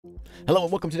Hello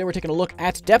and welcome. Today we're taking a look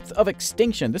at Depth of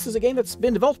Extinction. This is a game that's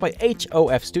been developed by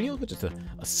HOF Studios, which is a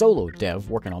solo dev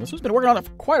working on this. Who's been working on it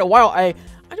for quite a while. I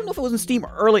don't know if it was in Steam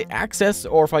Early Access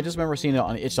or if I just remember seeing it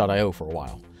on itch.io for a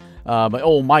while. But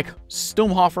old Mike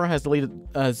Stumhofer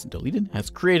has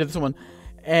created this one,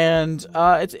 and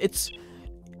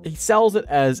he sells it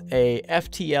as a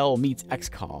FTL meets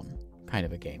XCOM kind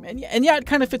of a game. And yeah, it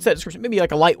kind of fits that description. Maybe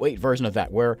like a lightweight version of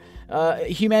that, where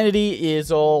humanity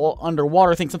is all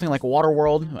underwater. Think something like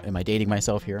Waterworld. Am I dating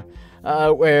myself here?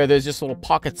 Where there's just little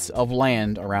pockets of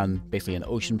land around basically an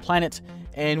ocean planet,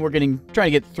 and we're trying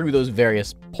to get through those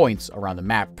various points around the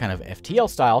map, kind of FTL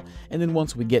style. And then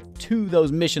once we get to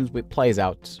those missions, it plays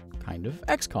out kind of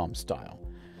XCOM style.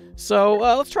 So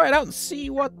let's try it out and see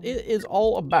what it is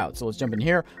all about. So let's jump in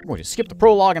here. We're going to skip the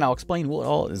prologue, and I'll explain what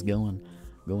all is going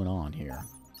on here.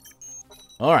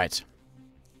 All right.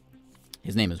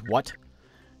 His name is what?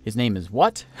 His name is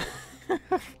what?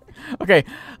 Okay.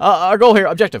 Our goal here,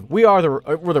 objective. We're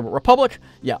the Republic.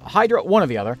 Yeah, Hydra, one or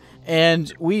the other,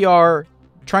 and we are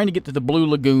trying to get to the Blue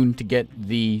Lagoon to get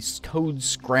the Code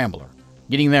Scrambler.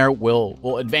 Getting there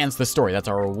will advance the story. That's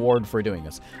our reward for doing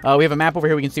this. We have a map over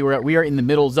here. We can see we are in the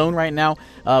middle zone right now.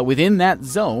 Within that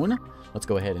zone, let's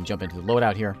go ahead and jump into the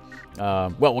loadout here.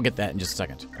 Well, we'll get that in just a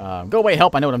second. Go away,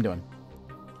 help. I know what I'm doing.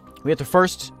 We have to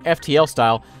first, FTL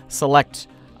style, select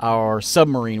our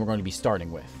submarine we're going to be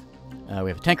starting with. We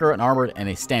have a tanker, an armored, and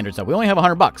a standard sub. We only have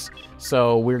 $100,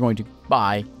 so we're going to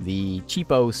buy the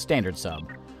cheapo standard sub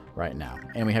right now.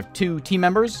 And we have 2 team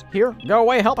members here. Go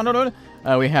away, help. I know what I'm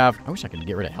doing. We have, I wish I could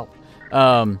get rid of help.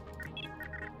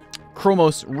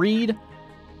 Chromos Reed.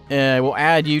 We'll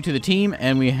add you to the team,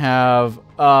 and we have,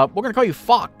 we're going to call you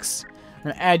Fox. We're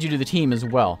going to add you to the team as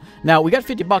well. Now, we got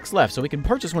 $50 left, so we can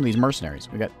purchase one of these mercenaries.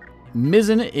 We got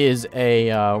Mizzen is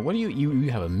a, what do you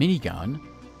have a minigun.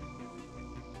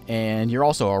 And you're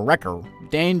also a wrecker.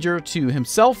 Danger to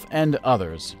himself and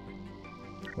others.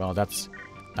 Well, that's,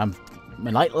 a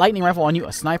lightning rifle on you,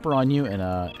 a sniper on you, and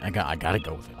I gotta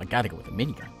go with it. I gotta go with a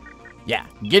minigun. Yeah,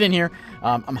 get in here.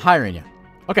 I'm hiring you.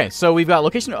 Okay, so we've got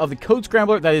location of the Code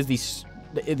Scrambler. That is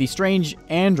the strange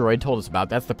android told us about.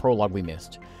 That's the prologue we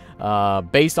missed.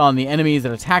 Based on the enemies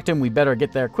that attacked him, we better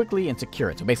get there quickly and secure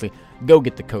it. So basically, go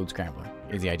get the Code Scrambler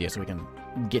is the idea, so we can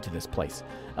get to this place.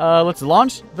 Let's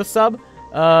launch the sub.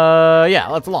 Yeah,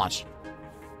 let's launch.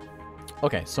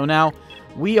 Okay, so now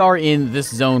we are in this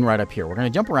zone right up here. We're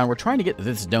going to jump around. We're trying to get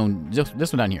this zone,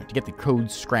 this one down here, to get the Code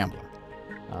Scrambler.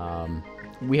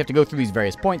 We have to go through these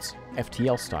various points,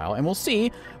 FTL style, and we'll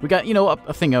see. We got, you know,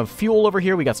 a thing of fuel over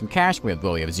here. We got some cash. We have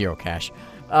 0 cash.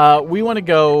 We want to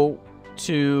go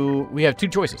to, we have 2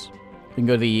 choices. We can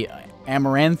go to the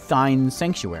Amaranthine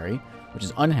Sanctuary, which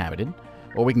is uninhabited,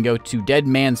 or we can go to Dead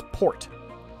Man's Port,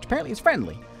 which apparently is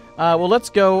friendly. Well, let's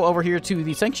go over here to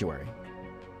the Sanctuary.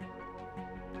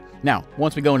 Now,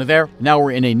 once we go into there, now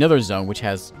we're in another zone, which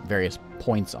has various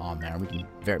points on there. We can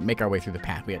make our way through the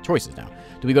path. We have choices now.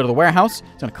 Do we go to the warehouse?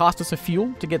 It's going to cost us a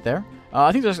fuel to get there.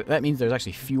 I think that means there's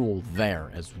actually fuel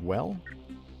there as well.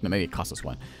 No, maybe it costs us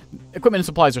 1. Equipment and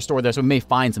supplies are stored there, so we may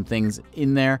find some things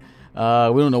in there. We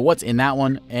don't know what's in that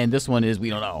one, and this one is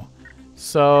we don't know.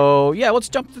 So, yeah, let's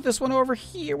jump to this one over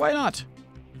here. Why not?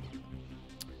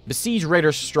 Besiege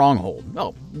Raiders Stronghold.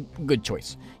 Oh, good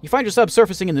choice. You find yourself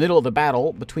surfacing in the middle of the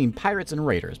battle between pirates and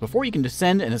raiders. Before you can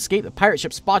descend and escape, the pirate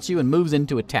ship spots you and moves in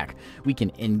to attack. We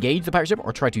can engage the pirate ship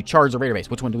or try to charge the raider base.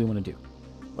 Which one do we want to do?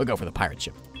 We'll go for the pirate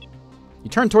ship. You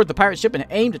turn toward the pirate ship and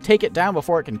aim to take it down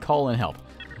before it can call in help.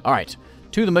 All right,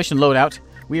 to the mission loadout.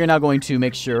 We are now going to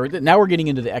make sure that now we're getting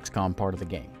into the XCOM part of the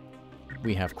game.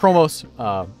 We have Chromos,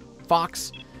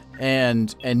 Fox,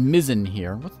 and Mizzen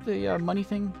here. What's the money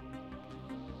thing?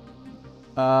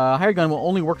 Hired gun will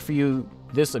only work for you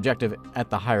this objective at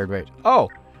the hired rate. Oh,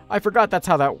 I forgot that's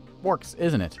how that works,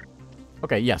 isn't it?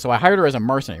 Okay, yeah, so I hired her as a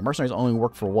mercenary. Mercenaries only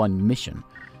work for 1 mission.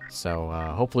 So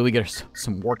hopefully we get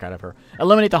some work out of her.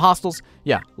 Eliminate the hostiles.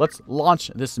 Yeah, let's launch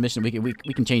this mission. We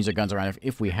can change the guns around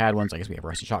if we had ones. I guess we have a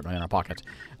rusty shotgun in our pocket.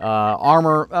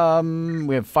 Armor,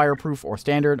 we have fireproof or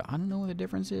standard. I don't know what the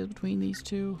difference is between these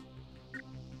two.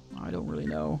 I don't really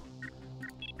know.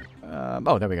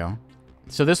 Oh, there we go.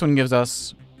 So this one gives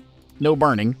us no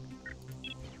burning.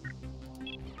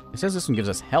 It says this one gives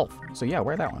us health. So yeah,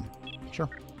 wear that one. Sure.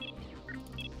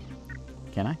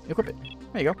 Can I? Equip it.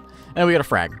 There you go. And we got a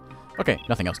frag. Okay,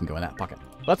 nothing else can go in that pocket.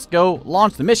 Let's go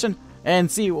launch the mission and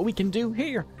see what we can do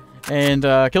here. And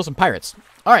kill some pirates.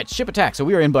 Alright, ship attack. So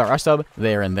we are in our sub,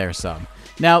 they're in their sub.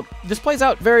 Now, this plays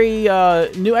out very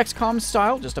new XCOM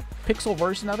style, just a pixel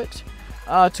version of it.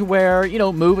 To where, you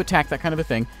know, move, attack, that kind of a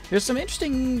thing. There's some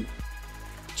interesting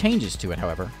changes to it,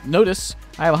 however. Notice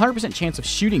I have a 100% chance of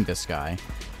shooting this guy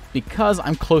because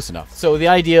I'm close enough. So the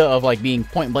idea of like being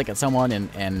point blank at someone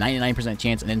and 99%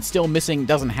 chance and then still missing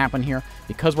doesn't happen here.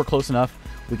 Because we're close enough,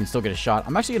 we can still get a shot.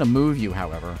 I'm actually going to move you,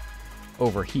 however,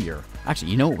 over here.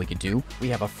 Actually, you know what we could do? We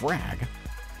have a frag.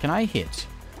 Can I hit?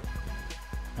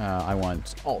 I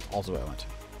want alt. Also, I want.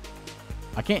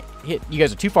 I can't hit. You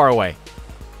guys are too far away.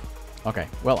 Okay.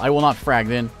 Well, I will not frag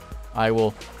then. I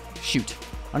will shoot.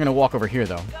 I'm going to walk over here,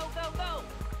 though.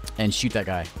 And shoot that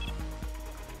guy.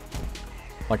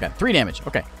 Like that. 3 damage.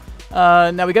 Okay.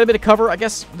 Now we got a bit of cover. I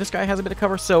guess this guy has a bit of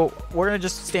cover, so we're going to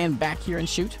just stand back here and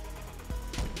shoot.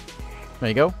 There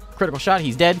you go. Critical shot.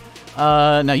 He's dead.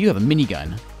 Now you have a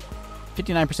minigun.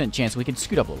 59% chance we can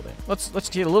scoot up a little bit. Let's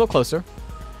get a little closer.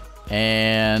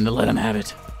 And let him have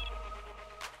it.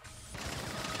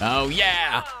 Oh,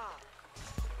 yeah!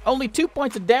 Only 2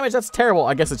 points of damage? That's terrible.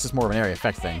 I guess it's just more of an area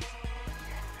effect thing.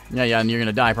 Yeah, and you're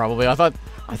gonna die probably. I thought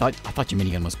your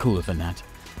minigun was cooler than that.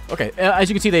 Okay, as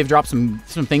you can see, they've dropped some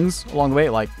things along the way,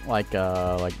 like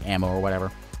ammo or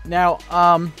whatever. Now,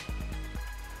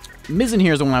 Mizzen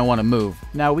here is the one I want to move.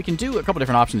 Now, we can do a couple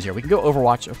different options here. We can go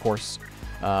Overwatch, of course.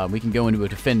 We can go into a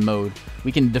defend mode.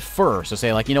 We can defer, so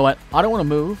say like, you know what? I don't want to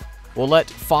move. We'll let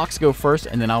Fox go first,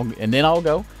 and then I'll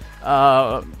go.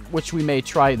 Which we may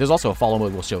try. There's also a follow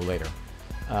mode we'll show later.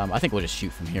 I think we'll just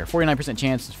shoot from here. 49%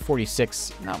 chance,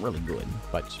 46. Not really good,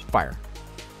 but fire.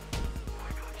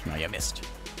 No, you missed.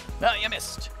 No, you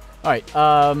missed. All right.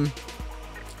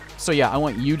 So yeah, I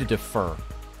want you to defer.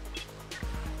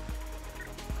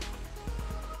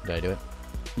 Did I do it?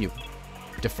 You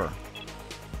defer.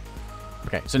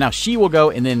 Okay. So now she will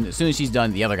go, and then as soon as she's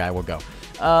done, the other guy will go.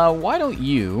 Why don't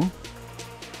you?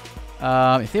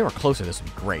 If they were closer, this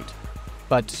would be great.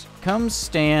 But come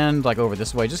stand like over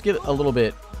this way. Just get a little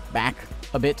bit back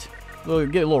a bit. Get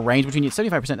a little range between you.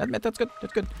 75%. That's good.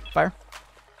 That's good. Fire.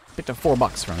 Picked up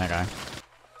 $4 from that guy.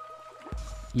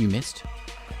 You missed.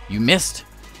 You missed.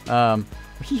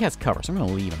 He has cover, so I'm going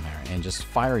to leave him there and just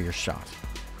fire your shot.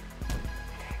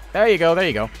 There you go. There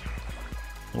you go.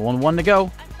 1 to go.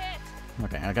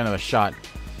 Okay, I got another shot.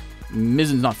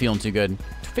 Mizzen's not feeling too good.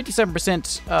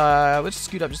 57%. Let's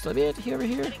scoot up just a bit here over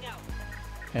here.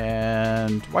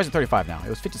 And why is it 35 now? It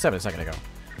was 57 a second ago.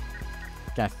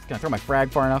 Can I throw my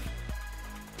frag far enough?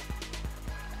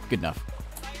 Good enough.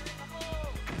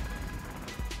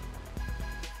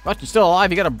 But you're still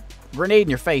alive. You got a grenade in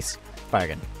your face. Fire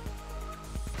again.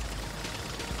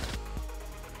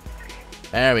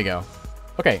 There we go.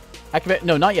 Okay. Activate.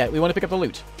 No, not yet. We want to pick up the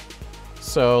loot.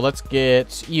 So let's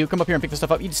get you. Come up here and pick the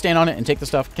stuff up. You just stand on it and take the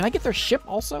stuff. Can I get their ship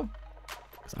also?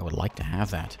 Because I would like to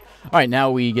have that. All right, now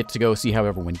we get to go see how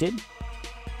everyone did.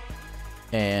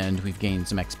 And we've gained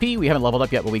some XP. We haven't leveled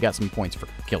up yet, but we got some points for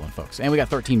killing folks. And we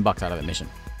got $13 out of that mission.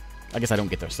 I guess I don't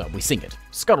get their stuff. We sink it.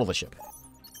 Scuttle the ship.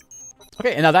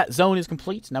 Okay, and now that zone is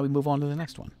complete. Now we move on to the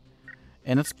next one.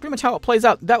 And that's pretty much how it plays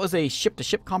out. That was a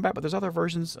ship-to-ship combat, but there's other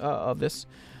versions of this.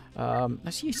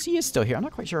 She is still here. I'm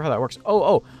not quite sure how that works.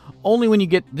 Oh, only when you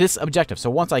get this objective. So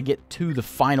once I get to the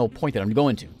final point that I'm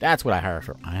going to, that's what I hire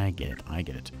for. I get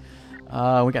it.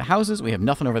 We got houses. We have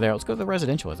nothing over there. Let's go to the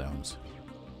residential zones.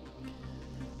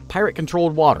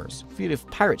 Pirate-controlled waters. If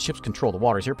pirate ships control the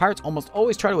waters here, pirates almost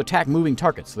always try to attack moving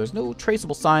targets, so there's no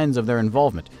traceable signs of their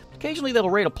involvement. Occasionally, they'll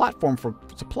raid a platform for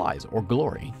supplies or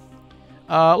glory.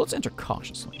 Let's enter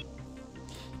cautiously.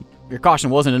 Your caution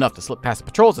wasn't enough to slip past the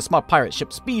patrols. The small pirate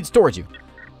ship speeds towards you.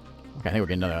 Okay, I think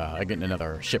we're getting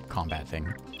another ship combat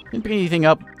thing. Didn't pick anything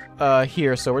up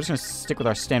here, so we're just going to stick with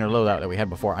our standard loadout that we had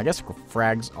before. I guess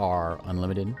frags are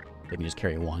unlimited. They can just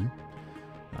carry 1.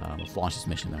 Let's launch this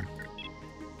mission, though.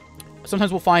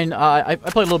 Sometimes we'll find... I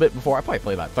played a little bit before. I probably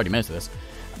played about 30 minutes of this.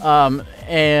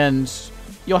 And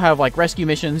you'll have, like, rescue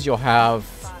missions. You'll have...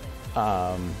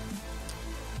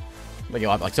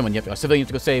 like someone a civilian you have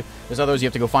to go save. There's others you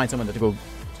have to go find someone to go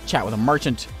chat with a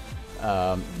merchant.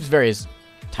 There's various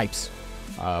types.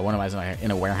 One of them is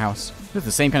in a warehouse. This is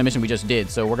the same kind of mission we just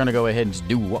did, so we're going to go ahead and just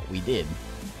do what we did.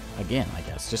 Again, I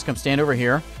guess. Just come stand over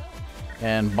here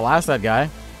and blast that guy.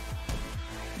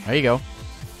 There you go.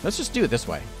 Let's just do it this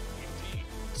way.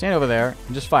 Stand over there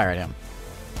and just fire at him.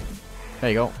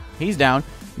 There you go. He's down.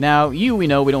 Now, we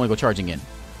know we don't want to go charging in.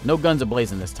 No guns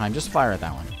ablazing this time. Just fire at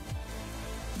that one.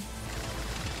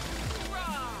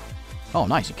 Oh,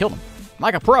 nice. You killed him.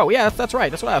 Like a pro. Yeah, that's right.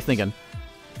 That's what I was thinking.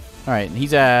 All right.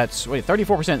 He's at,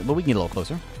 34%, but we can get a little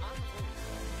closer.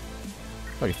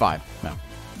 35. No.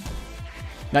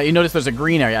 Now, you notice there's a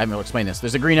green area. I'm going to explain this.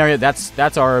 There's a green area. That's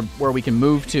where we can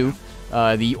move to.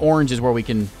 The orange is where we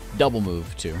can double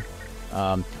move to.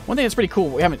 One thing that's pretty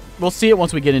cool. We'll see it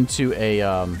once we get into a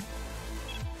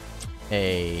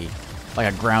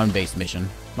ground-based mission.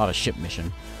 not a ship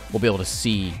mission, we'll be able to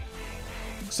see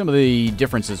some of the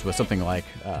differences with something like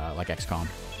XCOM.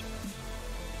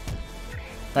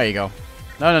 There you go.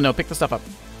 No, pick the stuff up.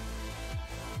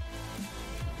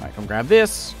 All right, come grab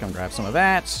this. Come grab some of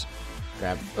that.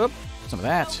 Grab some of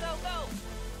that.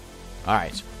 All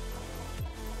right.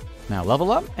 Now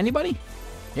level up. Anybody?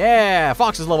 Yeah,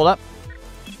 Fox is leveled up.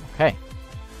 Okay.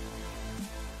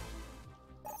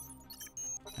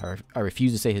 I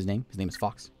refuse to say his name. His name is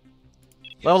Fox.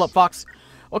 Yes. Level up, Fox.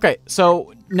 Okay,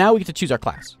 so now we get to choose our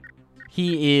class.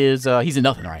 He is he's a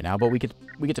nothing right now, but we get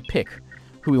to pick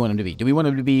who we want him to be. Do we want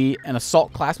him to be an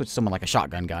assault class, which is someone like a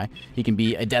shotgun guy? He can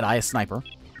be a Deadeye, a sniper.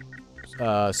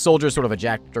 Soldier, sort of a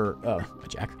jack of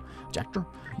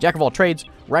all trades.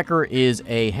 Wrecker is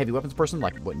a heavy weapons person,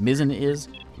 like what Mizzen is.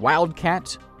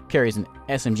 Wildcat carries an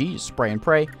SMG, spray and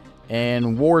pray.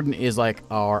 And Warden is like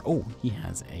our... Oh, he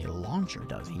has a launcher,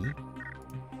 does he?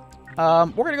 We're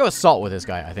going to go assault with this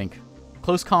guy, I think.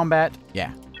 Close combat.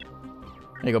 Yeah.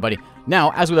 There you go, buddy.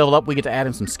 Now, as we level up, we get to add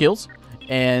in some skills.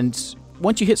 And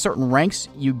once you hit certain ranks,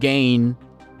 you gain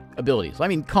abilities. I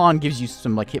mean, Khan gives you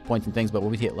some like hit points and things, but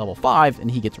when we hit level 5, and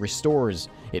he restores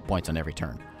hit points on every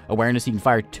turn. Awareness, he can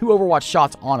fire 2 Overwatch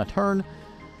shots on a turn.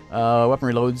 Weapon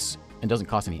reloads and doesn't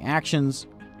cost any actions.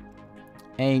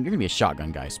 And you're going to be a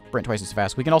shotgun guy. Sprint twice as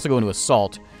fast. We can also go into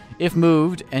assault. If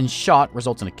moved and shot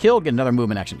results in a kill, get another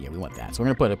movement action. Yeah, we want that. So we're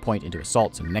going to put a point into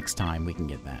assault, so next time we can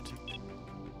get that.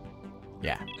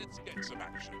 Yeah. Let's get some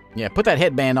action. Yeah, put that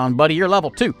headband on, buddy. You're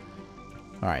level 2.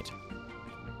 All right.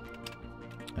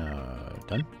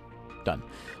 Done? Done.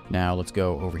 Now let's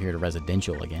go over here to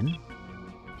residential again.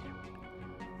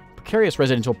 Precarious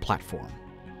residential platform.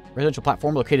 Residential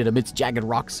platform located amidst jagged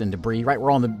rocks and debris. Right,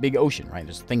 we're on the big ocean, right?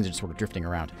 There's things that are sort of drifting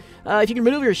around. If you can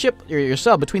maneuver your ship, your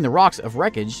sub between the rocks of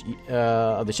wreckage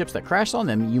of the ships that crashed on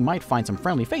them, you might find some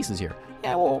friendly faces here.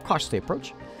 Yeah, we'll cautiously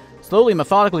approach. Slowly,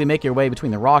 methodically make your way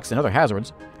between the rocks and other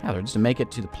hazards to make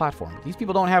it to the platform. These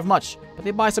people don't have much, but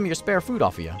they buy some of your spare food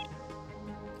off of you.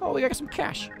 Oh, we got some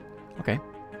cash. Okay,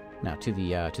 now to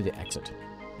the exit.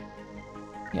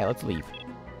 Yeah, let's leave.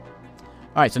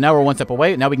 All right, so now we're one step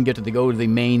away. Now we can go to the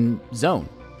main zone.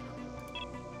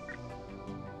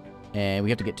 And we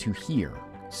have to get to here.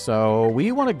 So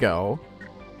we want to go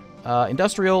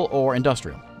industrial or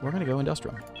industrial. We're going to go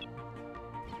industrial.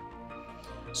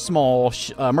 Small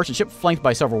merchant ship flanked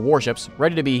by several warships,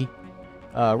 ready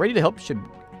to help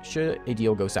should a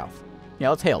deal go south. Yeah,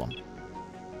 let's hail him.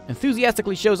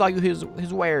 Enthusiastically shows all you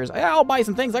his wares. Yeah, I'll buy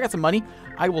some things. I got some money.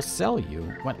 I will sell you.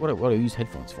 What do I use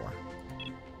headphones for?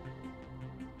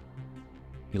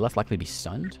 You're less likely to be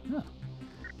stunned?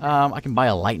 Oh. I can buy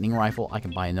a lightning rifle. I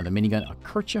can buy another minigun. A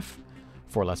kerchief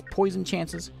for less poison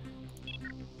chances.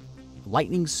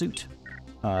 Lightning suit.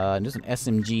 And just an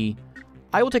SMG.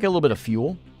 I will take a little bit of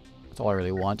fuel. That's all I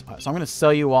really want. So I'm going to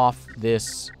sell you off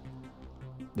this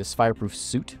fireproof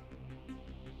suit.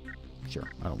 Sure,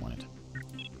 I don't want it.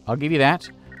 I'll give you that.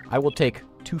 I will take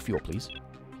 2 fuel, please.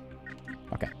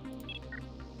 Okay.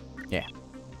 Yeah.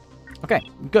 Okay,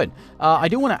 good. I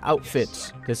do want to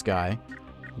outfit this guy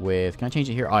with... Can I change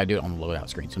it here? Oh, I do it on the loadout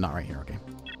screen, so not right here. Okay.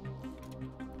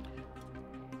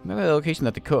 Maybe the location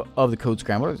that of the code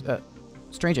scramble.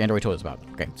 Strange Android told us about.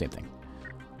 Okay, same thing.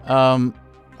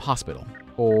 Hospital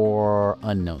or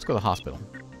unknown. Let's go to the hospital.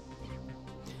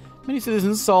 Many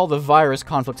citizens saw the virus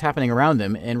conflicts happening around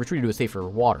them and retreated to safer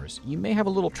waters. You may have a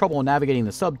little trouble navigating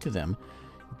the sub to them,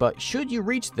 but should you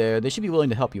reach there, they should be willing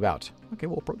to help you out. Okay,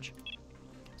 we'll approach.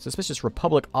 Suspicious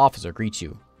Republic officer greets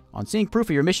you. On seeing proof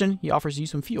of your mission, he offers you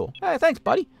some fuel. Hey, thanks,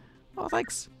 buddy. Oh,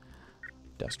 thanks.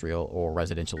 Industrial or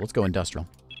residential. Let's go industrial.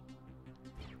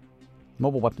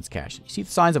 Mobile weapons cache. You see the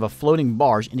signs of a floating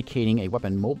barge indicating a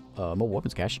mobile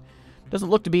weapons cache. Doesn't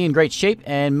look to be in great shape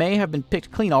and may have been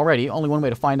picked clean already. Only one way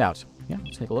to find out. Yeah,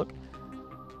 let's take a look.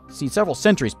 See several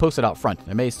sentries posted out front.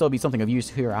 There may still be something of use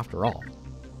here after all.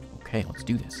 Okay, let's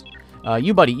do this.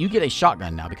 You, buddy, you get a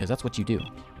shotgun now because that's what you do.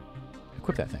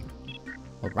 Equip that thing.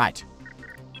 All right.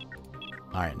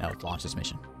 All right, now let's launch this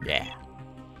mission. Yeah.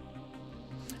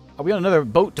 Are we on another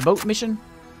boat-to-boat mission?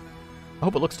 I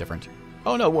hope it looks different.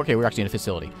 Oh, no. Okay, we're actually in a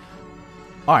facility.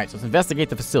 All right, so let's investigate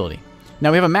the facility. Now,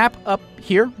 we have a map up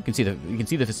here. You can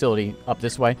see the facility up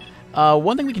this way.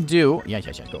 One thing we can do... Yeah,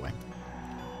 go away.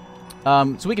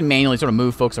 So we can manually sort of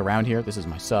move folks around here. This is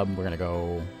my sub. We're going to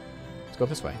go... Let's go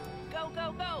this way. Go,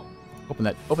 go, go!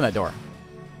 Open that door.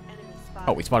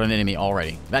 Oh, we spotted an enemy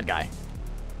already. That guy.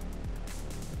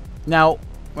 Now,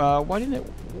 why didn't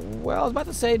it... Well, I was about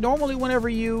to say, normally whenever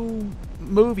you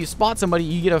move, you spot somebody,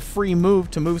 you get a free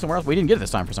move to move somewhere else. We didn't get it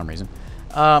this time for some reason.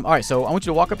 All right, so I want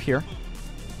you to walk up here,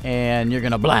 and you're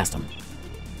going to blast them.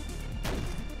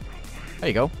 There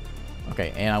you go.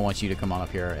 Okay, and I want you to come on up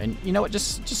here. And you know what?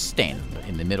 Just stand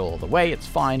in the middle of the way. It's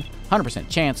fine. 100%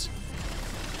 chance.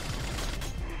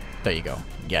 There you go.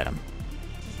 Get him.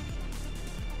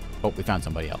 Oh, we found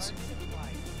somebody else.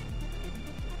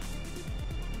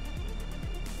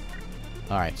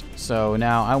 Alright, so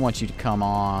now I want you to come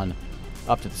on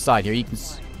up to the side here. You can...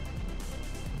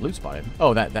 Loot spotted.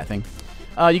 Oh, that thing.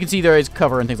 You can see there is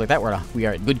cover and things like that. We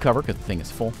are at good cover because the thing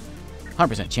is full.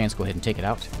 100% chance. Go ahead and take it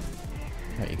out.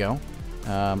 There you go.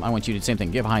 I want you to do the same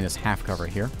thing. Get behind this half cover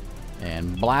here.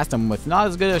 And blast them with not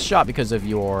as good a shot because of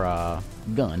your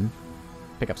gun.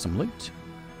 Pick up some loot.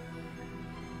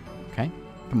 Okay.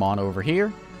 Come on over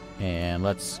here. And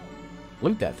let's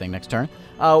loot that thing next turn.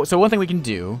 So one thing we can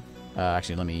do...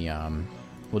 actually, let me...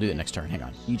 we'll do it next turn. Hang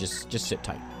on. You just sit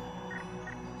tight.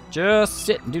 Just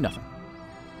sit and do nothing.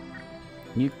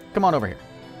 You come on over here.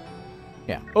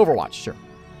 Yeah. Overwatch. Sure.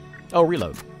 Oh,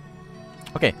 reload.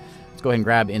 Okay. Let's go ahead and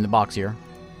grab in the box here.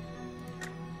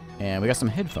 And we got some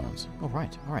headphones. All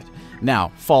right. All right.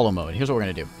 Now, follow mode. Here's what we're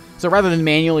going to do. So rather than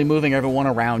manually moving everyone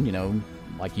around, you know,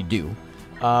 like you do,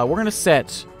 we're going to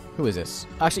set... Who is this?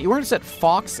 Actually, we're going to set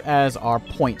Fox as our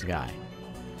point guy.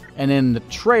 And then the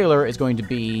trailer is going to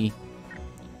be,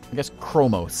 I guess,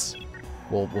 Chromos.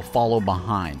 We'll follow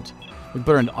behind. We can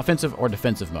put her in offensive or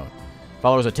defensive mode.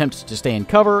 Followers attempt to stay in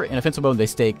cover. In offensive mode, they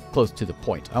stay close to the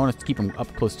point. I want to keep them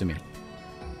up close to me.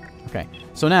 Okay,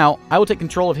 so now I will take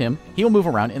control of him. He will move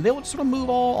around, and they will sort of move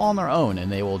all on their own,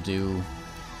 and they will do,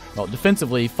 well,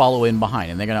 defensively follow in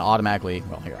behind, and they're going to automatically,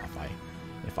 well, here,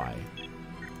 if I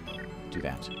do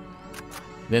that,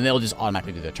 then they'll just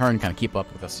automatically do their turn, kind of keep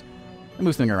up with us.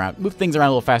 Move things around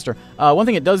a little faster. One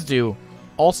thing it does do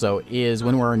also is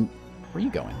when we're in... Where are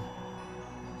you going?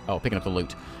 Oh, picking up the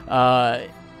loot. What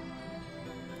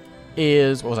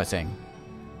was I saying?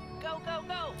 Go, go,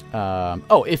 go!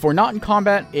 Oh, if we're not in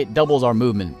combat, it doubles our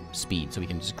movement speed, so we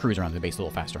can just cruise around the base a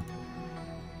little faster.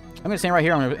 I'm going to stand right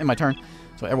here. I'm going to end my turn,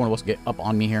 so everyone wants to get up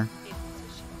on me here.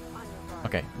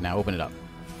 Okay, now open it up.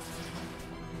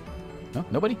 No?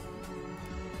 Nobody?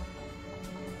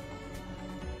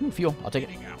 Ooh, fuel. I'll take it.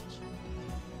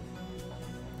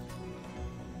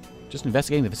 Just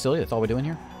investigating the facility. That's all we're doing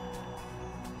here.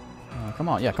 Come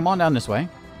on. Yeah, come on down this way.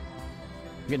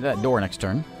 Get to that door next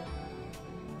turn.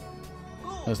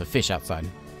 There's a fish outside.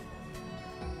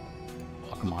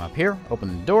 I'll come on up here.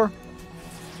 Open the door.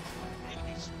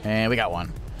 And we got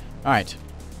one. Alright.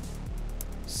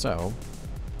 So,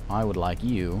 I would like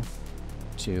you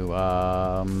to,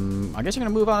 I guess you're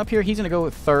going to move on up here. He's going to go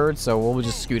with third, so we'll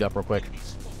just scoot up real quick.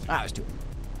 Let's do it.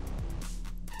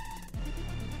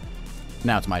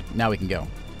 Now we can go.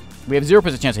 We have 0%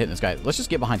 chance of hitting this guy. Let's just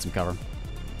get behind some cover.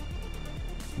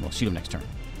 We'll shoot him next turn.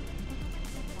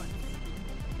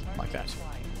 Like that.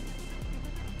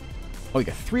 Oh, you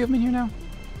got 3 of them in here now?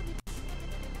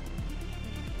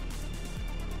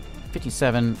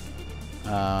 57.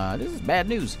 This is bad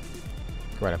news.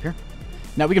 Go right up here.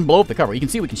 Now we can blow up the cover. You can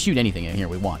see we can shoot anything in here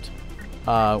we want.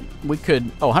 We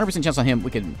could... Oh, 100% chance on him.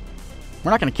 We could... We're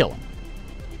not going to kill him.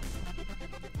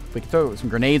 We could throw some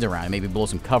grenades around and maybe blow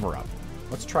some cover up.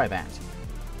 Let's try that.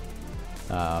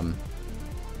 I'm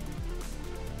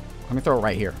going to throw it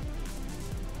right here.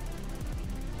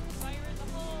 Fire in the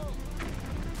hole.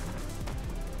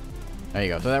 There you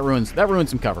go. So that ruins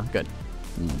some cover. Good.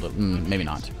 Maybe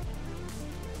not.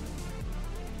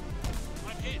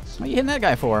 What are you hitting that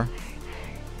guy for?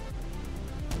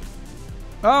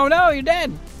 Oh no, you're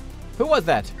dead. Who was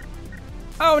that?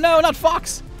 Oh no, not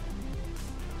Fox.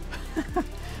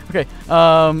 Okay.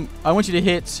 I want you to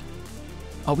hit.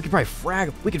 Oh, we could probably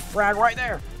frag. We could frag right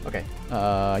there. Okay.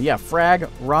 Yeah, frag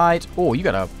right. Oh, you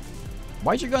got a.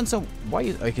 Why is your gun so?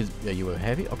 Why? Because are you a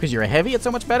heavy? Oh, because you're a heavy. It's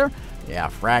so much better. Yeah,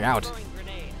 frag out.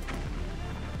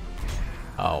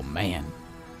 Oh man.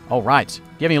 All right. Do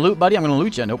you have any loot, buddy? I'm gonna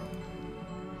loot you. Nope.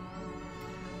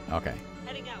 Okay.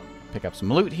 Heading out. Pick up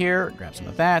some loot here. Grab some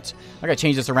of that. I gotta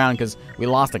change this around because we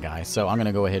lost a guy, so I'm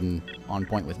gonna go ahead and on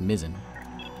point with Mizzen.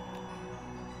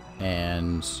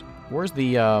 And where's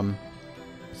the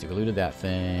let's see, we looted that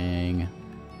thing.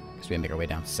 Guess we gotta make our way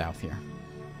down south here.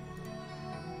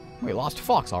 We lost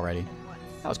Fox already.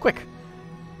 That was quick.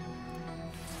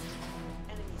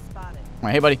 Enemy spotted.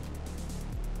 Alright, hey buddy.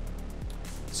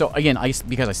 So again,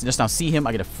 because I just now see him,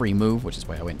 I get a free move, which is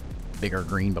why I went bigger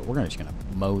green, but we're just gonna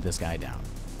mow this guy down.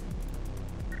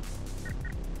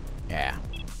 Yeah.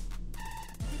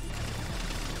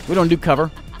 We don't do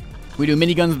cover. We do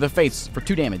miniguns to the face for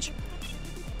 2 damage.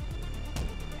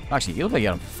 Actually, you look like you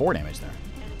got him 4 damage there.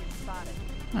 Enemy spotted.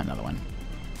 Another one.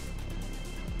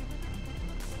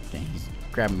 Okay, he's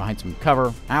grabbing behind some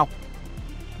cover. Ow.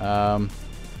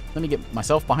 Let me get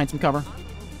myself behind some cover.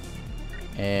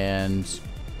 And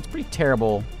it's pretty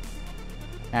terrible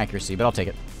accuracy, but I'll take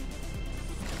it.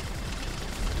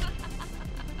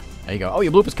 There you go. Oh,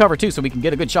 you blew up his cover, too, so we can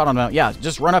get a good shot on him. Yeah,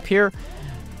 just run up here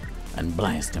and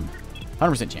blast him.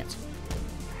 100% chance.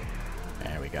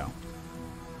 There we go.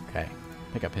 Okay.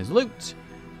 Pick up his loot.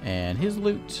 And his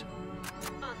loot.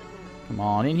 Come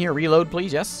on in here. Reload,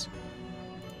 please. Yes.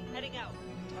 Heading out.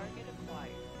 Target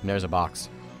acquired. There's a box.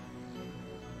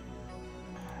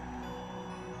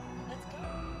 Let's go.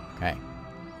 Okay.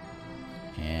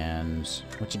 And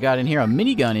what you got in here? A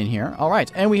minigun in here. All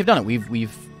right. And we have done it.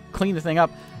 We've cleaned the thing up.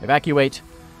 Evacuate.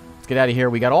 Let's get out of here.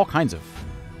 We got all kinds of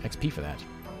XP for that.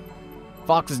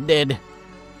 Fox is dead.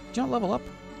 Did you not level up?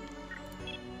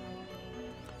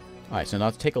 All right. So now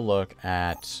let's take a look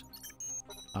at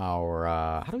our...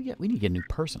 how do we get... We need to get a new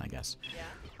person, I guess. Yeah.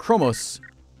 Chromos.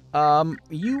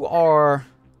 You are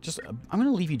just... I'm going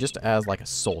to leave you just as like a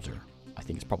soldier. I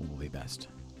think it's probably best.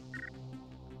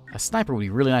 A sniper would be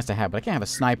really nice to have, but I can't have a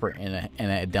sniper and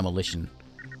a demolition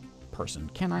person.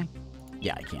 Can I?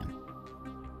 Yeah, I can.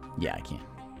 Yeah, I can.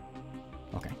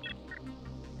 Okay.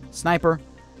 Sniper.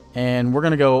 And we're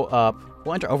going to go up.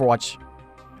 We'll enter Overwatch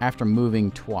after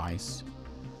moving twice.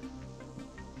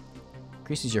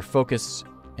 Increases your focus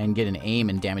and get an aim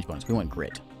and damage bonus. We want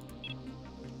grit.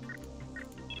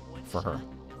 For her.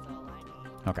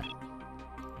 Okay.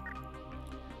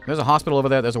 There's a hospital over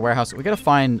there. There's a warehouse. We got to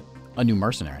find a new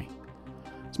mercenary.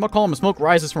 Small column of smoke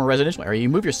rises from a residential area. You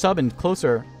move your sub in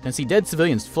closer and see dead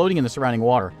civilians floating in the surrounding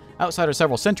water. Outside are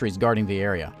several sentries guarding the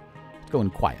area. Let's go in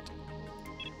quiet.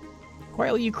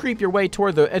 Quietly, you creep your way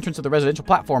toward the entrance of the residential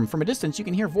platform. From a distance, you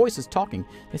can hear voices talking.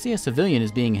 They say a civilian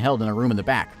is being held in a room in the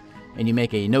back, and you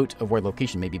make a note of where the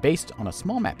location may be based on a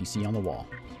small map you see on the wall.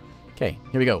 Okay,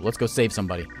 here we go. Let's go save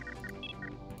somebody.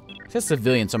 It says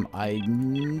civilian, so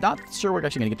I'm not sure we're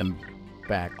actually going to get them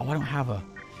back. Oh, I don't have a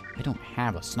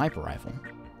sniper rifle.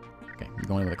 Okay, I'm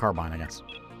going in with a carbine, I guess.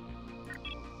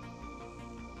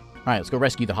 Alright, let's go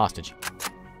rescue the hostage.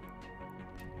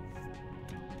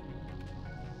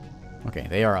 Okay,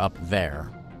 they are up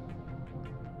there.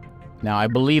 Now, I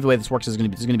believe the way this works is there's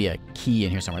going to be a key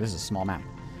in here somewhere. This is a small map.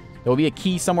 There will be a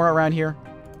key somewhere around here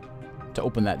to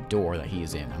open that door that he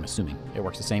is in, I'm assuming. It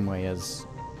works the same way as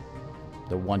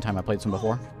the one time I played this one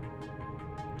before.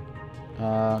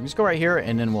 Just go right here,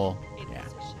 and then we'll... Yeah.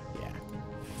 Yeah.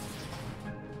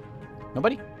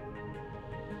 Nobody? At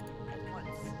once.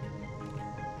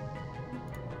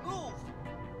 Move.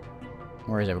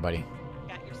 Where is everybody?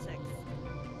 Got your six.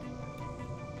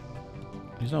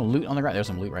 There's no loot on the ground. There's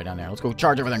some loot right down there. Let's go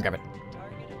charge over there and grab it.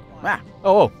 Target acquired. Ah!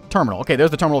 Oh, terminal. Okay, there's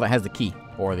the terminal that has the key.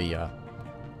 Or the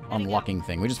unlocking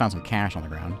thing. We just found some cash on the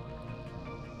ground.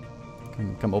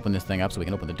 Come open this thing up so we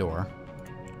can open the door.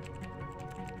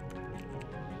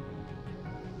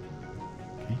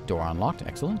 Okay, door unlocked.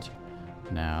 Excellent.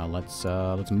 Now let's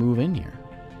move in here.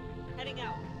 Heading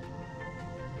out.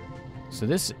 So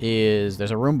this is... There's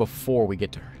a room before we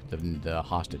get to the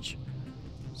hostage.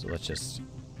 So let's just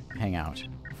hang out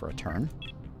for a turn.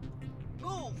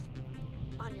 Move.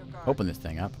 On your guard. Open this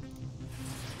thing up.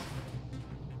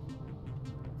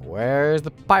 Where's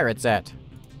the pirates at?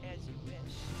 As you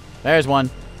wish. There's one.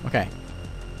 Okay.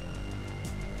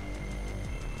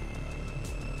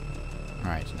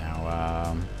 Alright,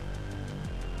 now,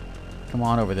 come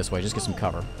on over this way. Just get some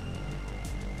cover.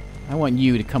 I want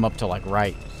you to come up to, like,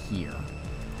 right here.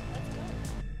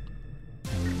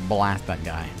 And blast that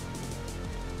guy.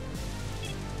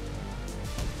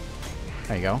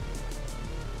 There you go.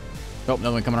 Oh,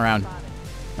 another one coming around. Spotted.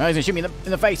 Oh, he's gonna shoot me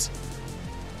in the face.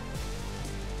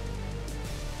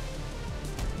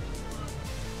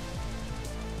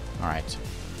 Alright.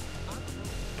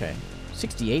 Okay.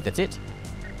 68, that's it?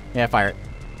 Yeah, fire it.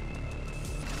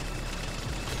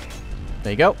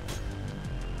 There you go.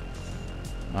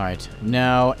 Alright.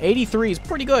 Now, 83 is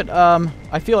pretty good.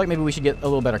 I feel like maybe we should get a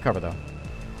little better cover, though.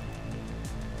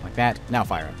 Like that. Now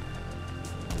fire it.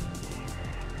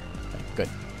 Okay, good.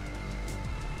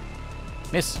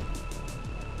 Miss.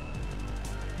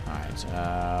 Alright,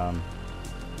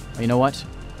 you know what?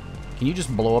 Can you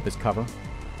just blow up his cover?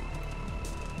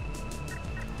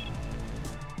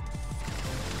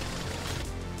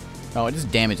 Oh, it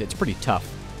just damaged it. It's pretty tough.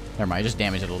 Never mind, I just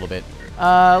damaged it a little bit.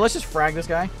 Let's just frag this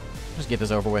guy. Just get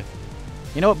this over with.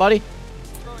 You know what, buddy?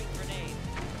 Throwing grenade.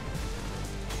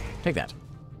 Take that.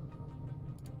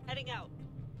 Heading out.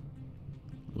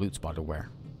 Loot spotted where?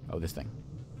 Oh, this thing.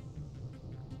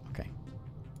 Okay.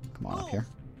 Come on up here.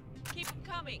 Keep 'em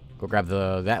coming. Go grab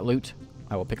that loot.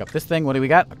 I will pick up this thing. What do we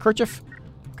got? A kerchief.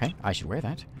 Okay, I should wear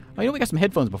that. Oh, you know we got some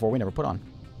headphones before we never put on.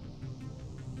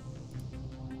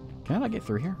 Can I get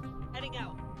through here? Heading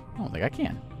out. I don't think I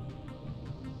can.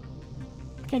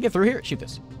 I can't get through here. Shoot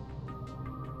this.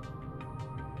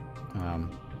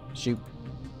 Shoot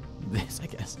this, I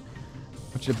guess. I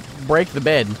want you to break the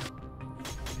bed.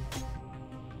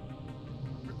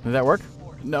 Did that work?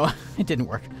 No, it didn't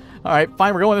work. All right,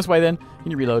 fine. We're going this way then. Can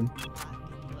you reload?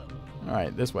 All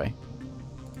right, this way.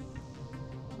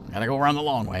 Gotta go around the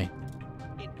long way.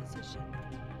 In position.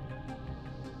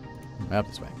 Up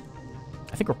this way.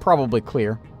 I think we're probably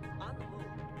clear. On the move.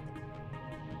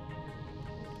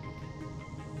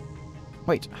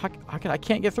 Wait, how can I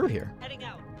can't get through here? Heading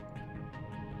out.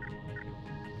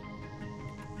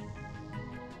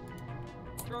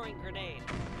 Throwing grenade.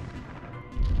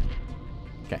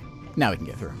 Okay, now we can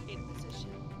get through. In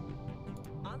position.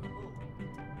 On the move.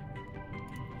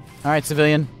 All right,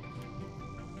 civilian.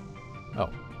 Oh,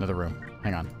 another room.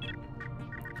 Hang on.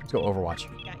 Let's go Overwatch.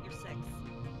 Got your 6.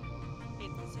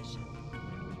 In position.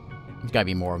 There's gotta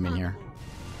be more of them in here.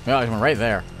 Oh, there's one right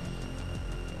there.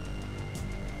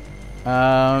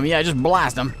 Yeah, just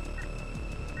blast them.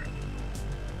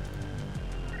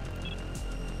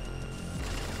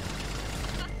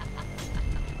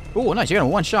 Ooh, nice. You got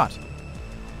him one shot.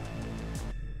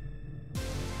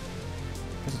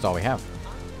 Guess that's all we have.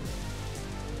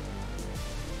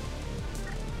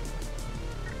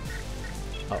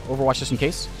 Overwatch just in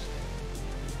case.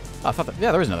 Oh, I thought that.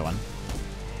 Yeah, there is another one.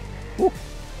 Ooh.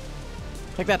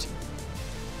 Take that.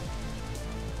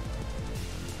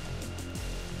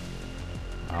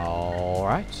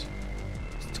 Alright.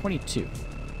 It's 22.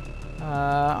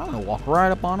 I'm gonna walk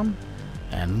right up on him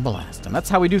and blast him. That's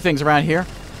how we do things around here.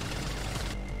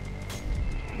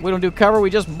 We don't do cover, we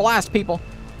just blast people.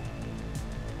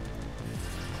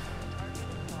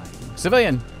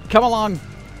 Civilian, come along.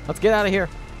 Let's get out of here.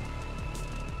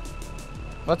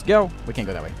 Let's go. We can't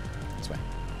go that way. This way.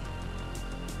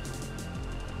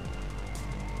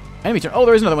 Enemy turn. Oh,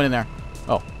 there is another one in there.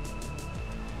 Oh.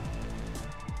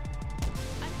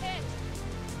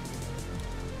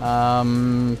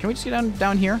 I'm hit. Can we just get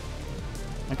down here?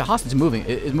 Like the hostage is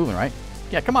moving, right?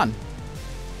 Yeah, come on.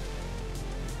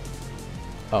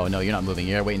 Oh no, you're not moving.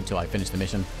 You're waiting until I finish the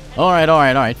mission. All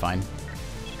right, fine.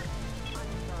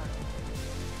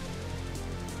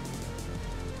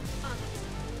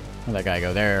 Where'd that guy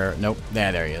go? There. Nope.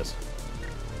 Yeah, there he is.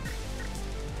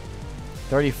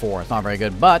 34. It's not very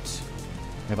good, but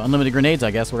we have unlimited grenades,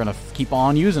 I guess. We're going to keep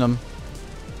on using them.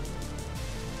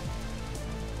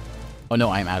 Oh, no,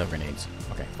 I'm out of grenades.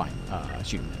 Okay, fine.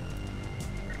 Shoot him.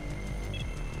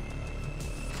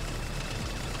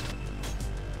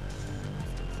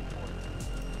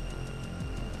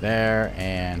 There,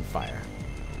 and fire.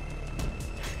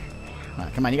 All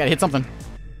right, come on, you got to hit something.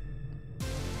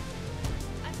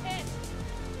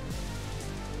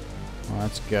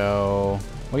 Let's go.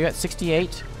 What are you at?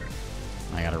 68?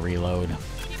 I gotta reload.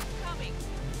 Keep coming.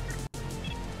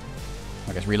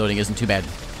 I guess reloading isn't too bad.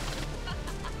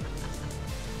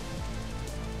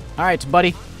 Alright,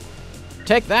 buddy.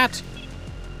 Take that.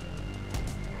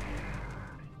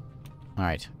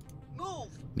 Alright. Move.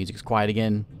 Music's quiet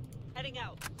again. Heading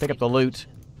out. Pick up the loot.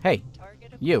 Hey,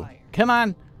 Target you. acquired. Come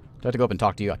on. Do I have to go up and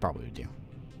talk to you? I probably do.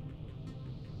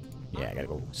 Yeah, I gotta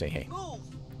go say hey. Move.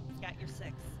 Got your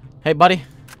 6. Hey, buddy.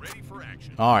 Ready for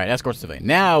action. All right, escort civilian.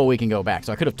 Now we can go back.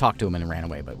 So I could have talked to him and ran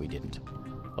away, but we didn't.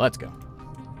 Let's go.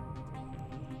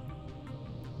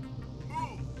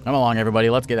 Come along, everybody.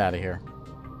 Let's get out of here.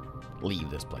 Leave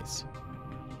this place.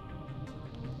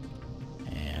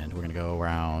 And we're going to go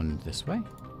around this way.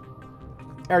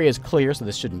 Area is clear, so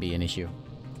this shouldn't be an issue.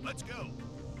 Let's go.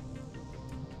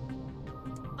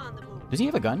 On the move. Does he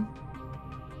have a gun?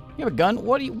 You have a gun?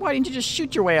 Why didn't you just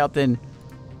shoot your way out then?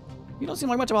 You don't seem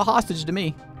like much of a hostage to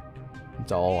me.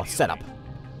 It's all set up.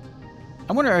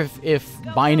 I wonder if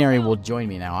Binary will join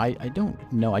me now. I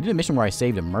don't know. I did a mission where I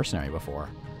saved a mercenary before.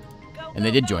 Go, And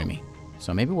they did join me.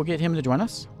 So maybe we'll get him to join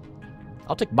us.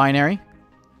 I'll take Binary.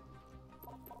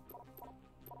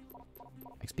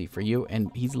 XP for you.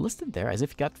 And he's listed there as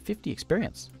if he got 50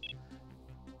 experience.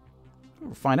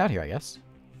 We'll find out here, I guess.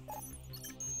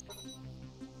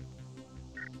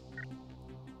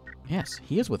 Yes,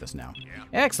 he is with us now.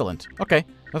 Excellent. Okay.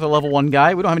 Another level 1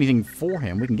 guy. We don't have anything for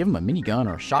him. We can give him a minigun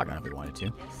or a shotgun if we wanted to.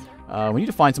 Yes, sir. We need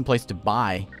to find some place to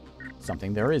buy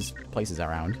something. There is places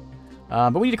around.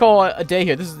 But we need to call a day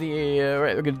here. This is the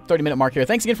 30-minute mark here.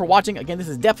 Thanks again for watching. Again, this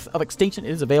is Depth of Extinction.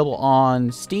 It is available on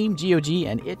Steam, GOG,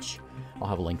 and itch. I'll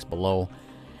have links below.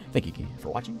 Thank you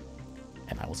for watching,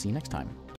 and I will see you next time.